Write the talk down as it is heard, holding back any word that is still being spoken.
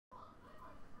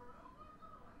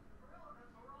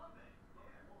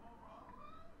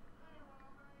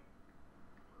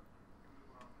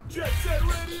Jet Set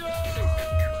Radio!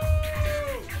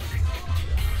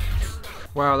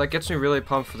 Wow, that gets me really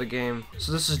pumped for the game.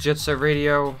 So this is Jet Set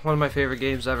Radio, one of my favorite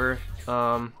games ever.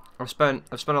 I've spent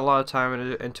a lot of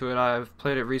time into it. I've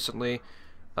played it recently.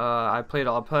 I'll play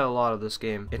a lot of this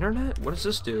game. Internet? What does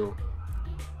this do?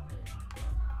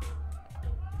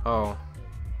 Oh,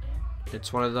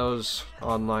 it's one of those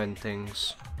online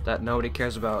things that nobody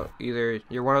cares about. Either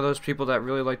you're one of those people that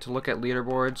really like to look at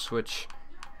leaderboards, which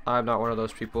I'm not one of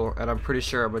those people, and I'm pretty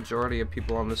sure a majority of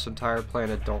people on this entire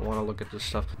planet don't want to look at this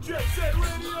stuff. Jet Set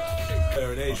Radio!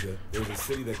 There in Asia, there's a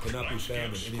city that cannot be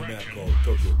found in any map called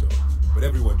Tokyo, but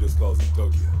everyone just calls it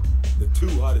Tokyo. The two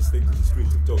hottest things in the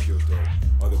streets of Tokyo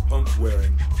are the punks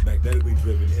wearing magnetically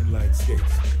driven inline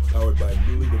skates powered by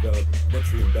newly developed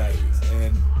Metrium batteries,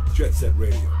 and Jet Set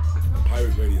Radio, a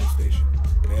pirate radio station,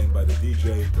 manned by the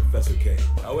DJ Professor K.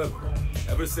 However,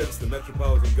 ever since the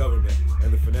metropolitan government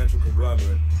and the financial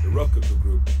conglomerate, the Ruckutu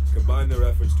Group, combined their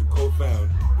efforts to co-found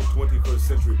the 21st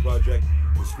Century Project,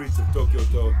 the streets of Tokyo.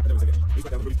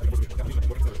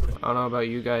 I don't know about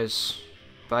you guys,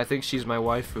 but I think she's my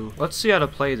waifu. Let's see how to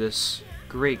play this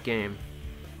great game.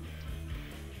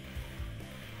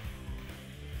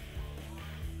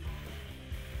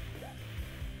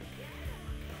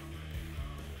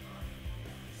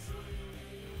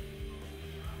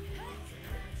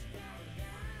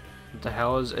 What the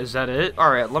hell is that it?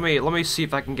 All right, let me see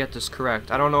if I can get this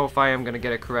correct. I don't know if I am gonna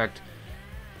get it correct.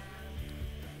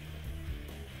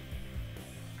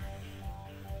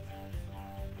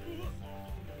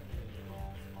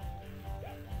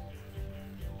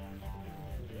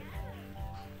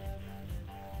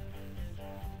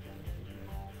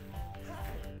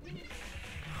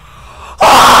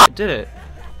 I did it.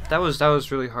 That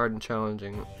was really hard and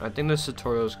challenging. I think this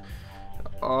tutorial's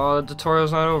the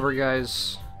tutorial's not over,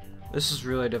 guys. This is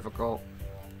really difficult.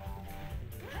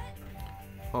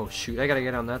 Oh shoot, I gotta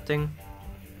get on that thing.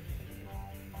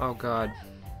 Oh god.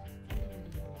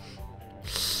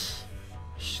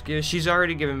 She's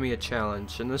already given me a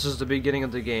challenge, and this is the beginning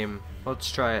of the game.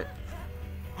 Let's try it.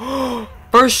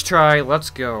 First try, let's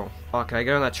go. Oh, can I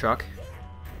get on that truck?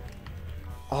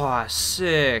 Oh,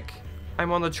 sick.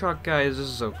 I'm on the truck, guys. This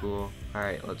is so cool.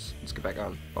 Alright, let's get back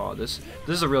on. Oh, this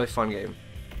is a really fun game.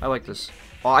 I like this.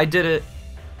 Oh, I did it.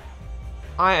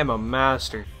 I am a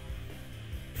master.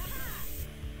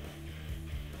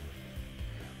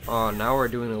 Oh, now we're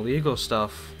doing illegal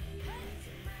stuff.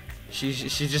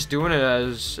 She's just doing it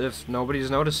as if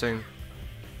nobody's noticing.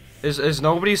 Is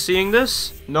nobody seeing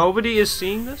this? Nobody is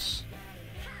seeing this?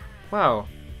 Wow.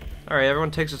 Alright,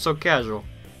 everyone takes it so casual.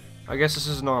 I guess this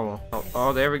is normal.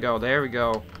 Oh, there we go, there we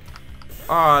go.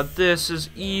 Ah, this is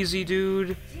easy,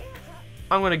 dude.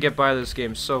 I'm gonna get by this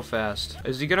game so fast.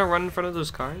 Is he gonna run in front of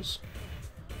those cars?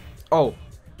 Oh,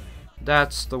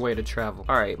 that's the way to travel.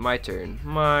 Alright, my turn.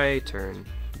 My turn.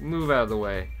 Move out of the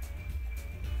way.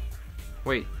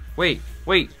 Wait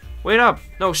up!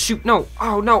 No, shoot, no!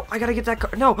 Oh, no, I gotta get that car.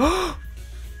 No!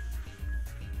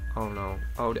 Oh, no.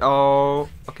 Oh,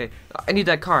 okay. I need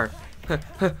that car.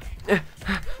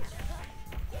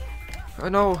 Oh,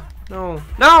 no!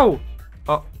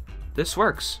 Oh, this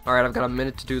works. Alright, I've got a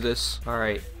minute to do this.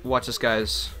 Alright, watch this,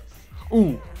 guys.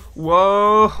 Ooh!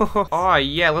 Whoa! Oh,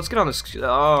 yeah, let's get on this.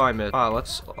 Oh, I missed.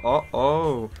 Let's.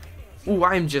 Oh. Ooh,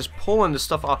 I'm just pulling this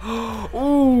stuff off.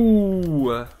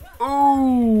 Ooh!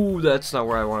 Ooh! That's not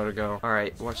where I wanted to go.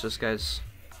 Alright, watch this, guys.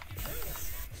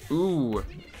 Ooh!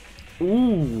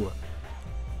 Ooh!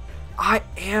 I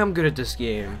am good at this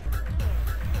game.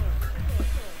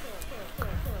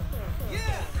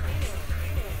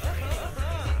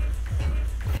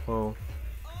 Whoa.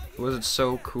 Was it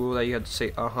so cool that you had to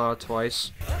say uh-huh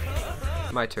twice?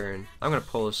 My turn. I'm gonna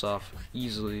pull this off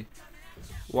easily.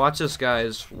 Watch this,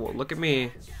 guys. Look at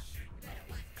me.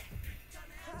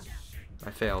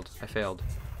 I failed.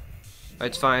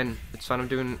 It's fine. I'm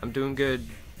doing good.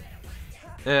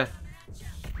 I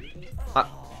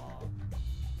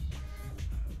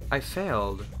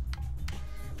failed.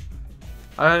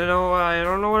 I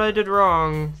don't know what I did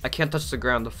wrong. I can't touch the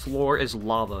ground. The floor is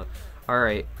lava.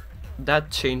 Alright.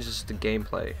 That changes the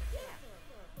gameplay.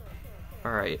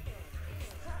 Alright.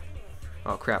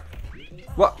 Oh, crap.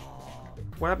 What?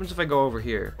 What happens if I go over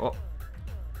here? Oh.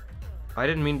 I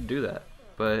didn't mean to do that,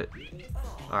 but...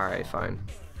 Alright, fine.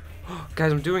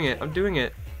 Guys, I'm doing it.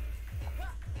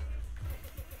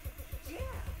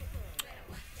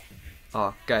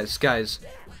 Oh, guys.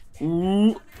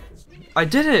 Ooh. I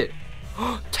did it!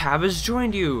 Tab has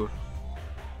joined you!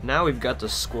 Now we've got the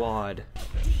squad.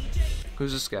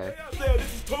 Who's this guy? Hey out there,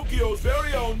 this is Tokyo's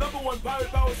very own #1 pirate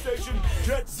power station,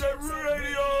 Jet Set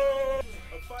Radio!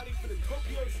 I'm fighting for the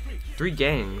Tokyo street. 3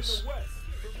 gangs.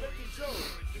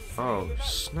 Oh,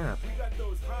 snap. We got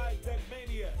those high-tech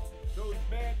maniacs, those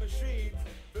mad machines,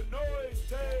 the noise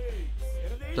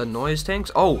tanks. The noise tanks?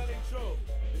 Oh!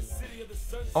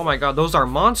 Oh my god, those are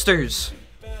monsters!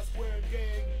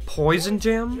 Poison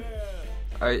Jam?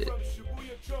 I...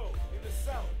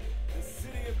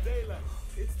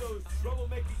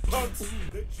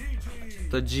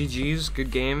 The GGs,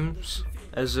 good games.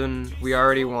 As in, we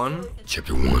already won.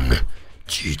 Chapter 1,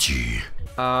 GG.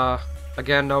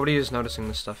 Again, nobody is noticing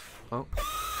this stuff. Oh.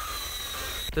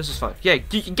 This is fun. Yeah,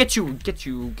 get you. Get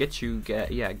you.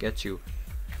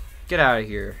 Get out of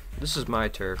here. This is my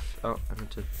turf. Oh, I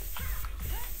meant to...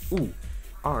 Ooh.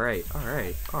 Alright.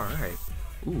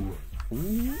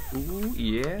 Ooh,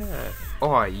 yeah.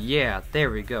 Oh, yeah,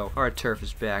 there we go. Our turf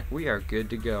is back. We are good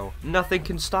to go. Nothing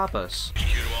can stop us. HQ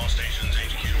to all stations,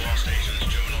 juvenile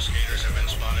skaters have been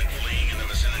spotted fleeing in the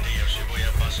vicinity of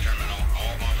Shibuya bus terminal.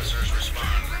 All officers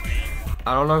respond.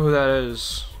 I don't know who that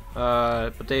is.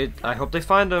 But I hope they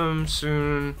find him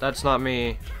soon. That's not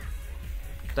me.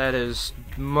 That is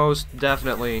most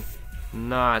definitely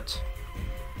not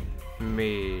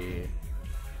me.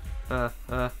 I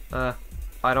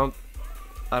don't.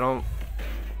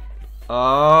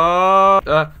 Oh,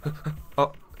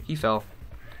 he fell.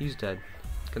 He's dead.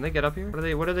 Can they get up here?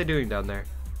 What are they doing down there?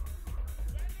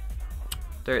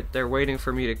 They're waiting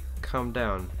for me to come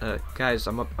down. Guys,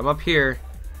 I'm up here,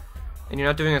 and you're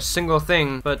not doing a single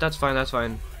thing. But that's fine.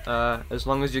 As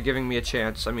long as you're giving me a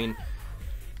chance. I mean,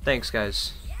 thanks,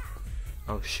 guys.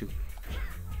 Oh shoot.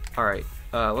 All right.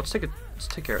 Let's take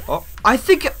care. Oh, I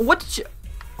think. What did you?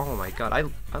 Oh my god, I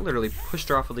literally pushed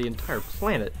her off of the entire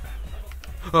planet.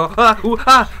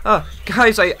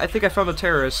 Guys, I think I found the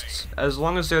terrorists. As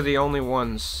long as they're the only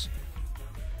ones.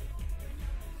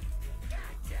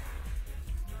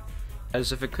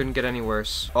 As if it couldn't get any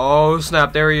worse. Oh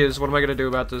snap, there he is. What am I gonna do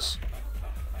about this?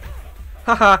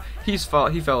 Haha, he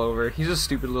fell over. He's a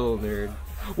stupid little nerd.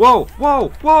 Whoa!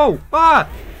 Ah!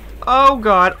 Oh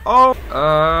god. Oh.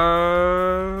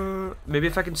 Maybe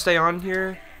if I can stay on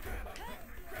here.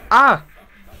 Ah!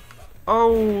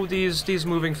 Oh, these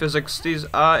moving physics.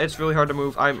 It's really hard to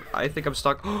move. I think I'm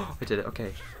stuck. Oh, I did it.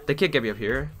 Okay. They can't get me up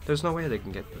here. There's no way they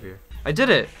can get up here. I did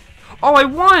it. Oh, I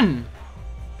won!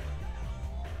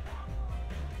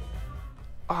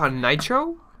 Ah,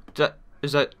 Nitro?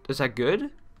 Is that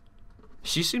good?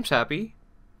 She seems happy.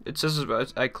 It says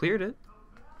I cleared it.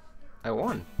 I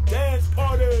won. Dance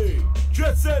party!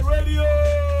 Jet Set Radio!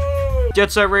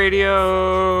 Jet Set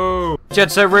Radio!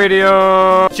 Jet Set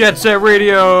Radio! Jet Set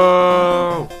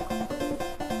Radio!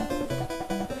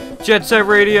 Jet Set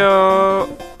Radio!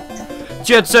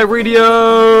 Jet Set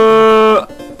Radio!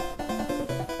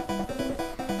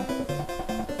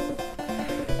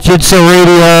 Jet Set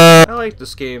Radio! I like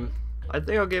this game. I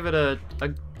think I'll give it a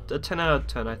 10 out of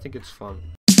 10. I think it's fun.